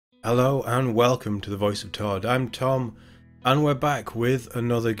Hello and welcome to the Voice of TOD. I'm Tom and we're back with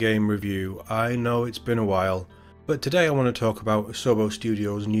another game review. I know it's been a while, but today I want to talk about Asobo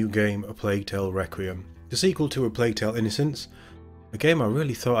Studios' new game, A Plague Tale Requiem, the sequel to A Plague Tale Innocence, a game I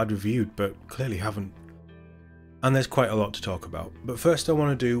really thought I'd reviewed but clearly haven't. And there's quite a lot to talk about, but first I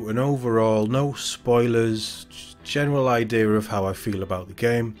want to do an overall, no spoilers, general idea of how I feel about the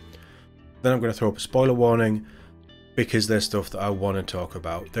game. Then I'm going to throw up a spoiler warning, because there's stuff that I want to talk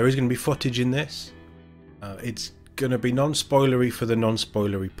about. There is going to be footage in this. It's going to be non-spoilery for the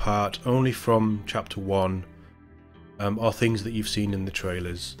non-spoilery part, only from chapter 1, or things that you've seen in the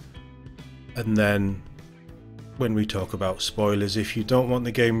trailers. And then, when we talk about spoilers, if you don't want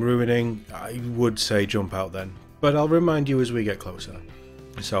the game ruining, I would say jump out then. But I'll remind you as we get closer.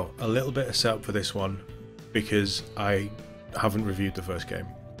 So, a little bit of setup for this one, because I haven't reviewed the first game.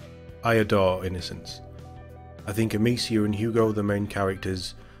 I adore Innocence. I think Amicia and Hugo, the main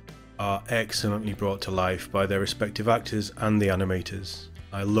characters, are excellently brought to life by their respective actors and the animators.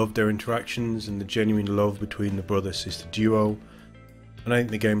 I loved their interactions and the genuine love between the brother-sister duo, and I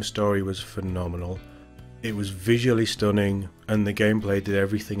think the game's story was phenomenal. It was visually stunning, and the gameplay did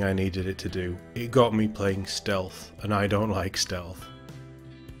everything I needed it to do. It got me playing stealth, and I don't like stealth.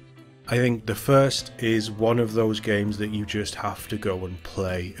 I think the first is one of those games that you just have to go and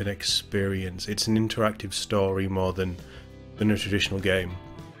play and experience. It's an interactive story more than a traditional game,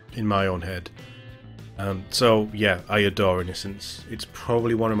 in my own head. So yeah, I adore Innocence. It's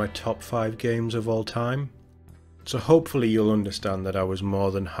probably one of my top 5 games of all time. So hopefully you'll understand that I was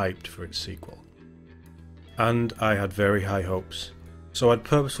more than hyped for its sequel. And I had very high hopes. So I'd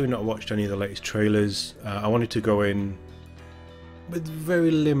purposely not watched any of the latest trailers. I wanted to go in with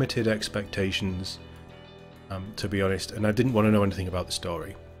very limited expectations, to be honest, and I didn't want to know anything about the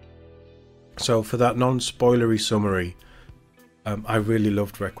story. So for that non-spoilery summary, I really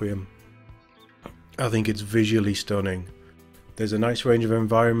loved Requiem. I think it's visually stunning. There's a nice range of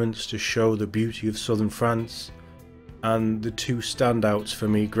environments to show the beauty of southern France, and the two standouts for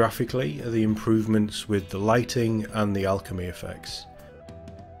me graphically are the improvements with the lighting and the alchemy effects.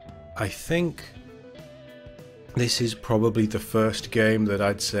 I think this is probably the first game that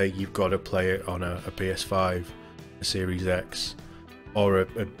I'd say you've got to play it on a PS5, a Series X, or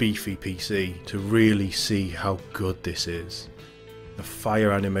a beefy PC to really see how good this is. The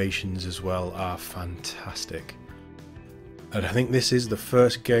fire animations as well are fantastic. And I think this is the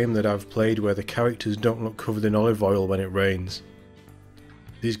first game that I've played where the characters don't look covered in olive oil when it rains.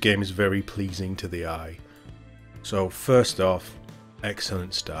 This game is very pleasing to the eye. So first off,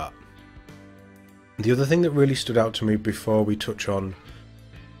 excellent start. The other thing that really stood out to me before we touch on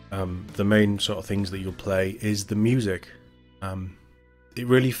the main sort of things that you'll play is the music. It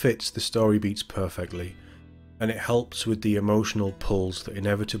really fits the story beats perfectly, and it helps with the emotional pulls that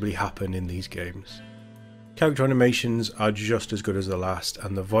inevitably happen in these games. Character animations are just as good as the last,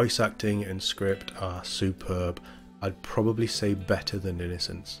 and the voice acting and script are superb. I'd probably say better than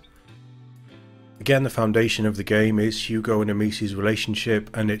Innocence. Again, the foundation of the game is Hugo and Amicia's relationship,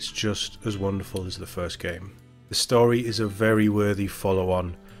 and it's just as wonderful as the first game. The story is a very worthy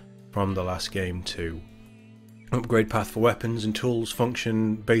follow-on from the last game too. Upgrade path for weapons and tools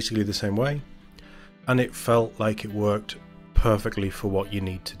function basically the same way, and it felt like it worked perfectly for what you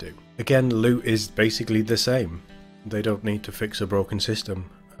need to do. Again, loot is basically the same. They don't need to fix a broken system.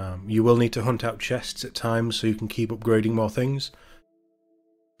 You will need to hunt out chests at times so you can keep upgrading more things,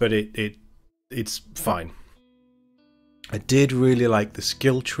 but it's fine. I did really like the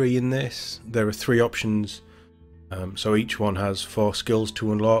skill tree in this. There are 3 options, so each one has 4 skills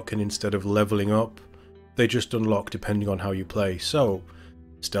to unlock, and instead of leveling up, they just unlock depending on how you play. So,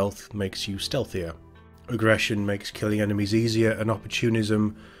 stealth makes you stealthier, aggression makes killing enemies easier, and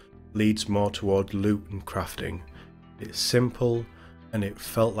opportunism leads more toward loot and crafting. It's simple, and it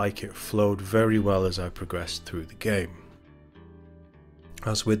felt like it flowed very well as I progressed through the game.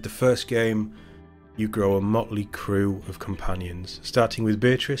 As with the first game, you grow a motley crew of companions, starting with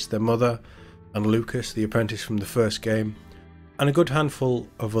Beatrice, their mother, and Lucas, the apprentice from the first game, and a good handful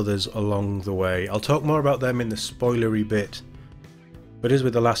of others along the way. I'll talk more about them in the spoilery bit, but as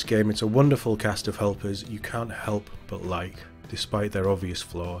with the last game, it's a wonderful cast of helpers you can't help but like, despite their obvious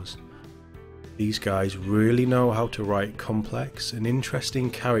flaws. These guys really know how to write complex and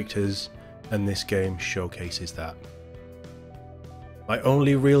interesting characters, and this game showcases that. My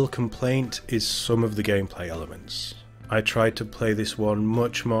only real complaint is some of the gameplay elements. I tried to play this one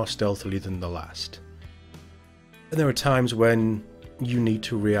much more stealthily than the last. And there are times when you need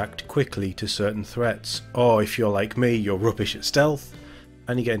to react quickly to certain threats, or if you're like me, you're rubbish at stealth,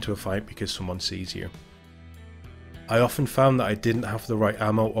 and you get into a fight because someone sees you. I often found that I didn't have the right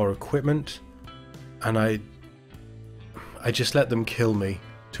ammo or equipment, and I just let them kill me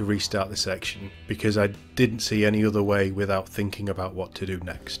to restart the section because I didn't see any other way without thinking about what to do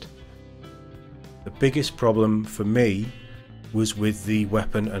next. The biggest problem for me was with the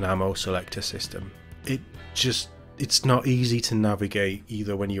weapon and ammo selector system. It's not easy to navigate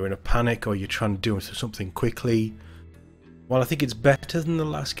either when you're in a panic or you're trying to do something quickly. While I think it's better than the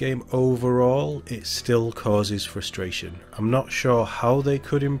last game overall, it still causes frustration. I'm not sure how they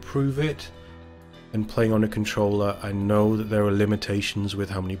could improve it, and playing on a controller, I know that there are limitations with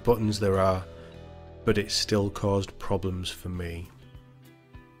how many buttons there are, but it still caused problems for me.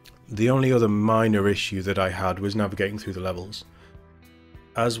 The only other minor issue that I had was navigating through the levels.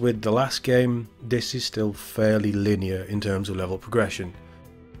 As with the last game, this is still fairly linear in terms of level progression,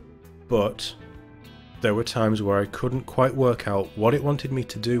 but there were times where I couldn't quite work out what it wanted me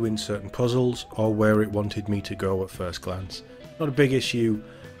to do in certain puzzles or where it wanted me to go at first glance. Not a big issue,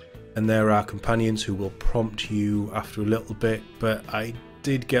 and there are companions who will prompt you after a little bit, but I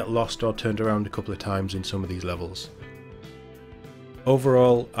did get lost or turned around a couple of times in some of these levels.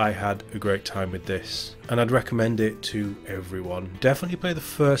 Overall, I had a great time with this, and I'd recommend it to everyone. Definitely play the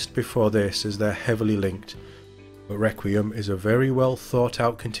first before this, as they're heavily linked, but Requiem is a very well thought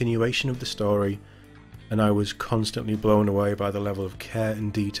out continuation of the story, and I was constantly blown away by the level of care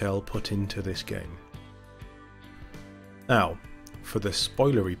and detail put into this game. Now, for the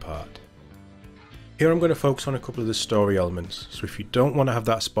spoilery part. Here I'm going to focus on a couple of the story elements, so if you don't want to have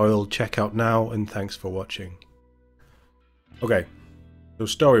that spoiled, check out now, and thanks for watching. Okay, so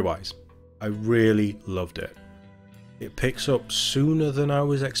story-wise, I really loved it. It picks up sooner than I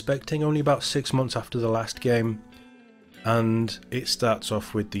was expecting, only about 6 months after the last game, and it starts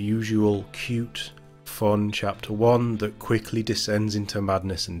off with the usual cute, fun chapter 1 that quickly descends into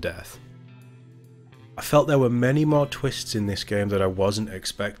madness and death. I felt there were many more twists in this game that I wasn't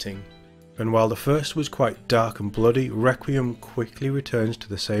expecting, and while the first was quite dark and bloody, Requiem quickly returns to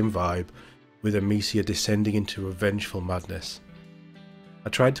the same vibe, with Amicia descending into a vengeful madness. I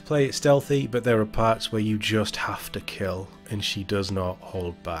tried to play it stealthy, but there are parts where you just have to kill, and she does not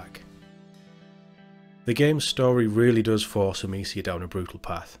hold back. The game's story really does force Amicia down a brutal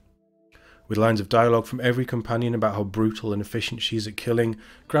path, with lines of dialogue from every companion about how brutal and efficient she is at killing.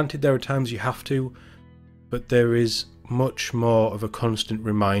 Granted, there are times you have to, but there is much more of a constant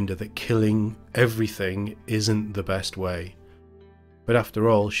reminder that killing everything isn't the best way. But after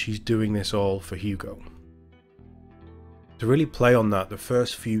all, she's doing this all for Hugo. To really play on that, the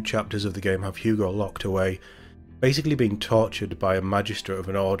first few chapters of the game have Hugo locked away, basically being tortured by a magistrate of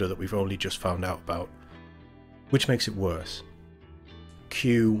an order that we've only just found out about, which makes it worse.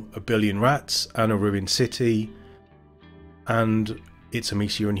 Cue a billion rats and a ruined city, and it's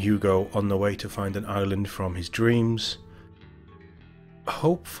Amicia and Hugo on the way to find an island from his dreams,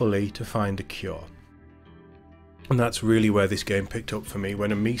 hopefully to find a cure. And that's really where this game picked up for me.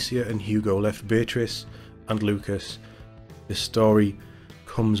 When Amicia and Hugo left Beatrice and Lucas, the story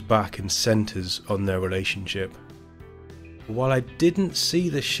comes back and centres on their relationship. While I didn't see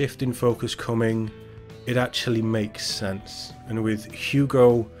the shift in focus coming, it actually makes sense, and with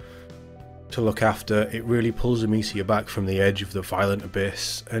Hugo to look after, it really pulls Amicia back from the edge of the violent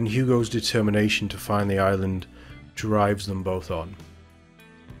abyss, and Hugo's determination to find the island drives them both on.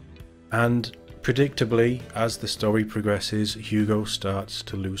 And predictably, as the story progresses, Hugo starts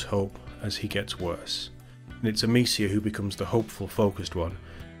to lose hope as he gets worse, and it's Amicia who becomes the hopeful, focused one,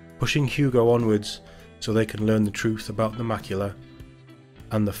 pushing Hugo onwards so they can learn the truth about the macula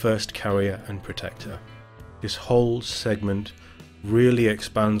and the first carrier and protector. This whole segment really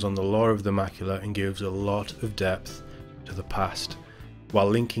expands on the lore of the macula and gives a lot of depth to the past, while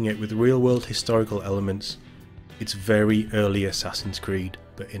linking it with real-world historical elements. It's very early Assassin's Creed,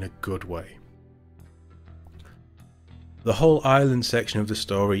 but in a good way. The whole island section of the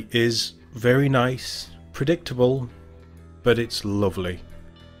story is very nice, predictable, but it's lovely.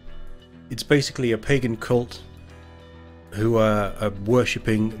 It's basically a pagan cult who are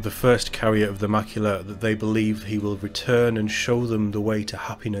worshipping the first carrier of the macula that they believe he will return and show them the way to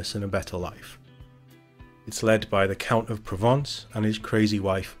happiness and a better life. It's led by the Count of Provence and his crazy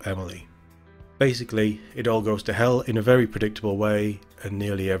wife Emily. Basically, it all goes to hell in a very predictable way and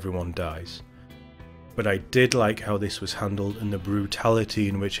nearly everyone dies. But I did like how this was handled and the brutality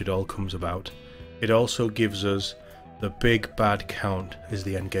in which it all comes about. It also gives us the big bad Count as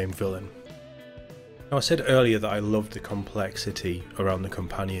the endgame villain. Now, I said earlier that I loved the complexity around the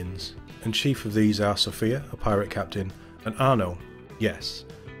companions, and chief of these are Sophia, a pirate captain, and Arno, yes,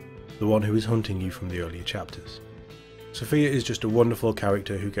 the one who is hunting you from the earlier chapters. Sophia is just a wonderful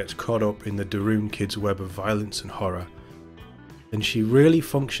character who gets caught up in the Darun kids' web of violence and horror, and she really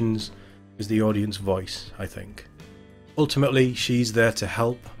functions as the audience voice, I think. Ultimately, she's there to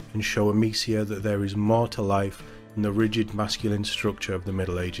help and show Amicia that there is more to life than the rigid masculine structure of the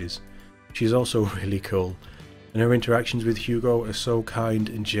Middle Ages. She's also really cool, and her interactions with Hugo are so kind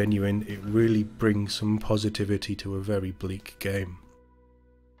and genuine, it really brings some positivity to a very bleak game.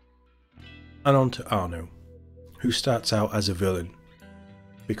 And on to Arno, who starts out as a villain,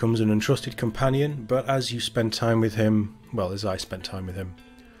 becomes an untrusted companion, but as you spend time with him, well, as I spent time with him,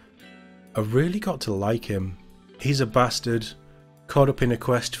 I really got to like him. He's a bastard, caught up in a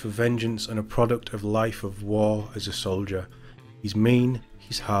quest for vengeance and a product of life of war as a soldier. He's mean,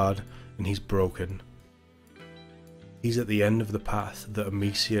 he's hard, and he's broken. He's at the end of the path that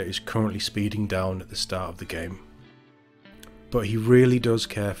Amicia is currently speeding down at the start of the game. But he really does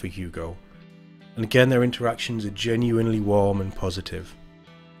care for Hugo. And again, their interactions are genuinely warm and positive.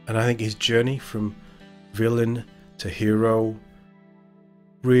 And I think his journey from villain to hero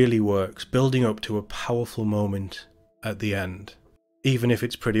really works, building up to a powerful moment at the end. Even if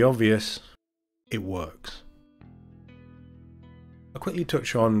it's pretty obvious, it works. I'll quickly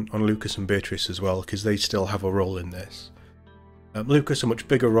touch on Lucas and Beatrice as well, because they still have a role in this. Lucas, a much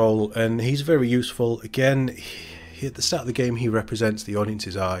bigger role, and he's very useful. Again, at the start of the game, he represents the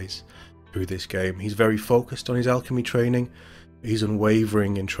audience's eyes through this game. He's very focused on his alchemy training. He's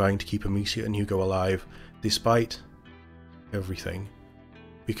unwavering in trying to keep Amicia and Hugo alive, despite everything.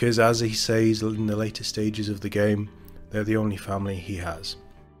 Because as he says in the later stages of the game, they're the only family he has.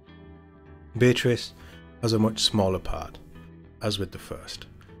 Beatrice has a much smaller part, as with the first.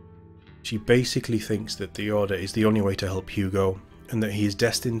 She basically thinks that the Order is the only way to help Hugo, and that he is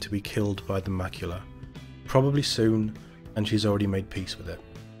destined to be killed by the Macula, probably soon, and she's already made peace with it.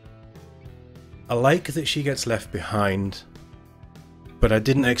 I like that she gets left behind, but I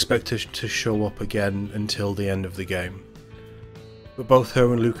didn't expect her to show up again until the end of the game. But both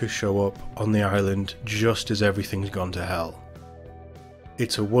her and Lucas show up on the island just as everything's gone to hell.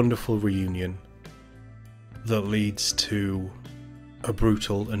 It's a wonderful reunion that leads to a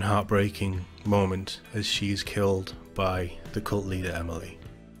brutal and heartbreaking moment as she is killed by the cult leader Emily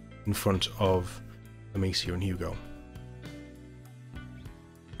in front of Amicia and Hugo.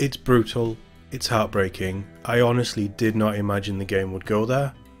 It's brutal. It's heartbreaking. I honestly did not imagine the game would go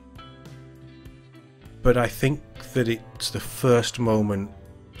there. But I think that it's the first moment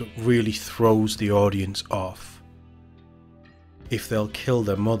that really throws the audience off. If they'll kill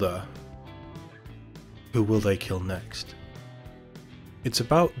their mother, who will they kill next? It's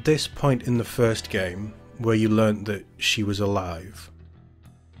about this point in the first game where you learnt that she was alive,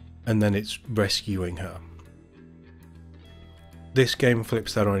 and then it's rescuing her. This game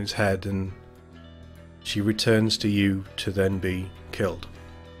flips that on its head, and she returns to you to then be killed.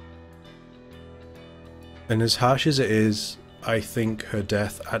 And as harsh as it is, I think her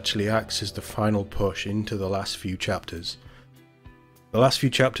death actually acts as the final push into the last few chapters. The last few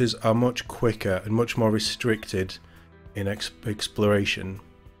chapters are much quicker and much more restricted in exploration,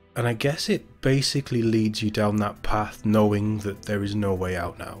 and I guess it basically leads you down that path knowing that there is no way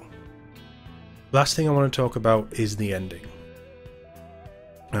out now. Last thing I want to talk about is the ending.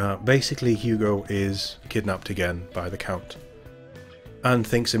 Basically, Hugo is kidnapped again by the Count, and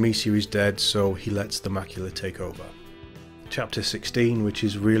thinks Amicia is dead, so he lets the Macula take over. Chapter 16, which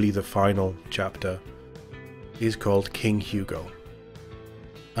is really the final chapter, is called King Hugo,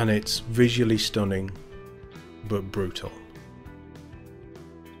 and it's visually stunning, but brutal.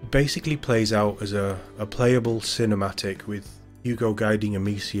 Basically plays out as a playable cinematic with Hugo guiding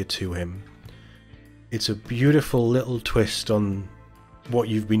Amicia to him. It's a beautiful little twist on what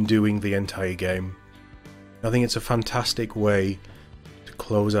you've been doing the entire game. I think it's a fantastic way to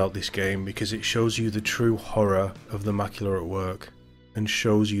close out this game because it shows you the true horror of the Macula at work and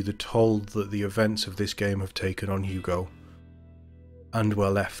shows you the toll that the events of this game have taken on Hugo, and we're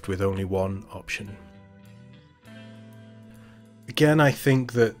left with only one option. Again, I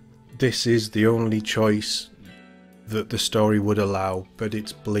think that this is the only choice that the story would allow, but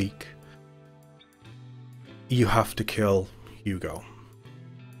it's bleak. You have to kill Hugo.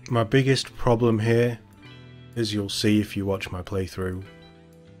 My biggest problem here, as you'll see if you watch my playthrough,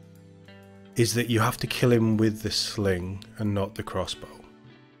 is that you have to kill him with the sling and not the crossbow.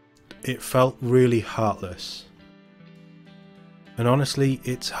 It felt really heartless. And honestly,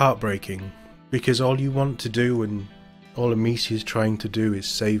 it's heartbreaking, because all you want to do and all Amicia's trying to do is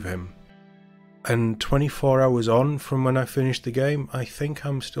save him. And 24 hours on from when I finished the game, I think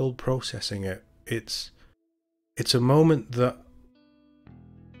I'm still processing it. It's a moment that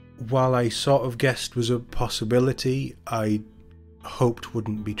while I sort of guessed was a possibility, I hoped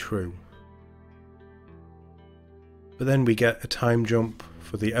wouldn't be true. But then we get a time jump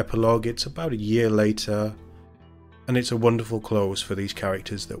for the epilogue. It's about a year later, and it's a wonderful close for these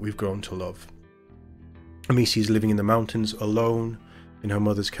characters that we've grown to love. Amicia is living in the mountains alone in her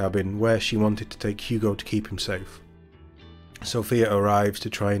mother's cabin, where she wanted to take Hugo to keep him safe. Sophia arrives to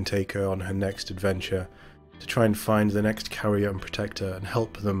try and take her on her next adventure, to try and find the next carrier and protector and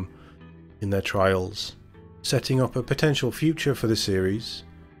help them in their trials, setting up a potential future for the series.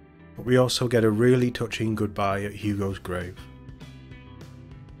 But we also get a really touching goodbye at Hugo's grave.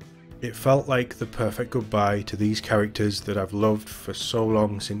 It felt like the perfect goodbye to these characters that I've loved for so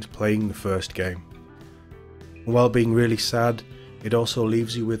long since playing the first game. And while being really sad, it also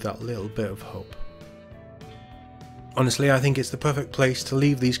leaves you with that little bit of hope. Honestly, I think it's the perfect place to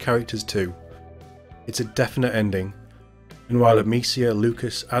leave these characters too. It's a definite ending, and while Amicia,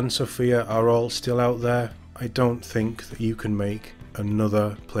 Lucas and Sophia are all still out there, I don't think that you can make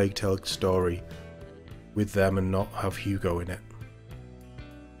another Plague Tale story with them and not have Hugo in it.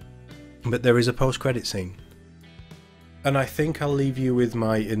 But there is a post-credit scene, and I think I'll leave you with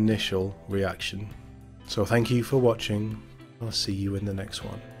my initial reaction. So thank you for watching. I'll see you in the next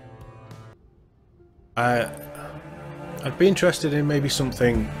one. I'd be interested in maybe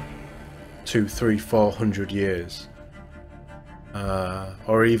something 200, 300, 400 years,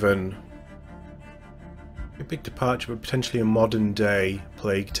 or even a big departure, but potentially a modern day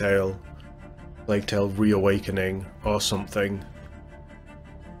Plague Tale Reawakening or something.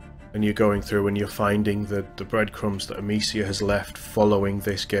 And you're going through and you're finding the breadcrumbs that Amicia has left following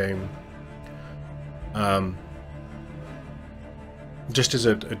this game. Just as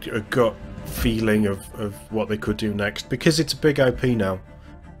a gut feeling of what they could do next, because it's a big IP now.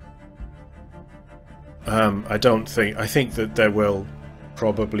 I think that there will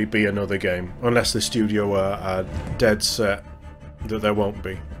probably be another game, unless the studio are dead set that there won't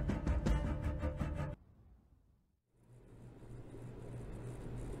be.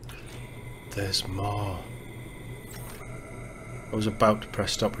 There's more. I was about to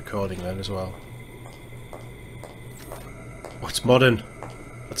press stop recording then as well. Oh, it's modern.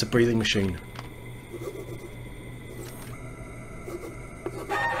 That's a breathing machine.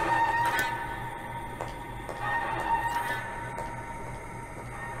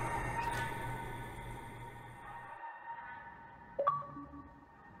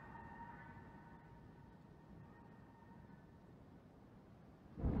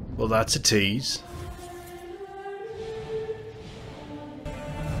 Well, that's a tease.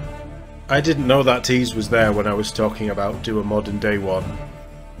 I didn't know that tease was there when I was talking about do a modern day one.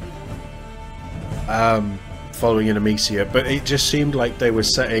 Following in Amicia, but it just seemed like they were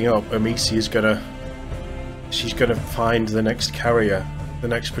setting up Amicia's she's gonna find the next carrier, the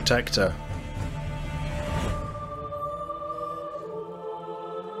next protector.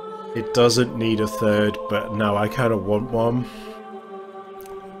 It doesn't need a third, but now I kind of want one.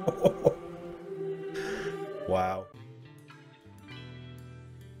 Wow.